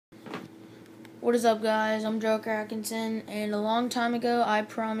What is up, guys? I'm Joe Atkinson, and a long time ago I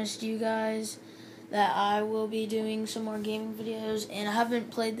promised you guys that I will be doing some more gaming videos, and I haven't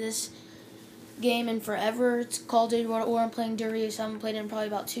played this game in forever. It's called COD, I'm playing Durious. I haven't played it in probably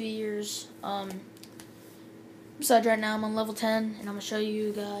about 2 years. Besides, right now I'm on level 10, and I'm going to show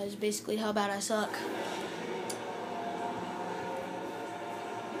you guys basically how bad I suck.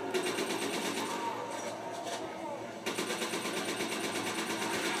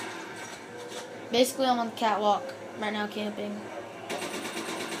 Basically, I'm on the catwalk right now camping.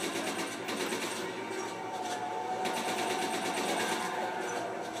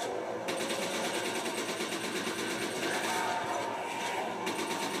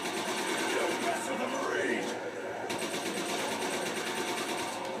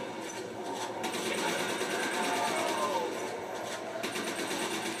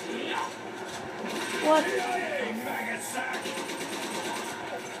 What?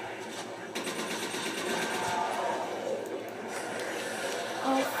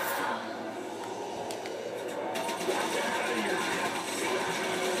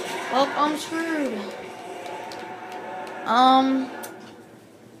 Well, I'm screwed.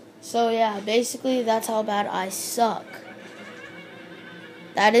 So yeah, basically that's how bad I suck.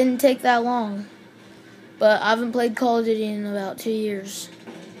 That didn't take that long. But I haven't played Call of Duty in about 2 years.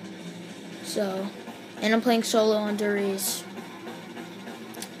 So, and I'm playing solo on Durious.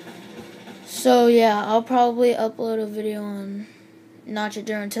 So yeah, I'll probably upload a video on Notch It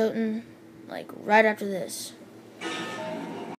during Toten, like right after this.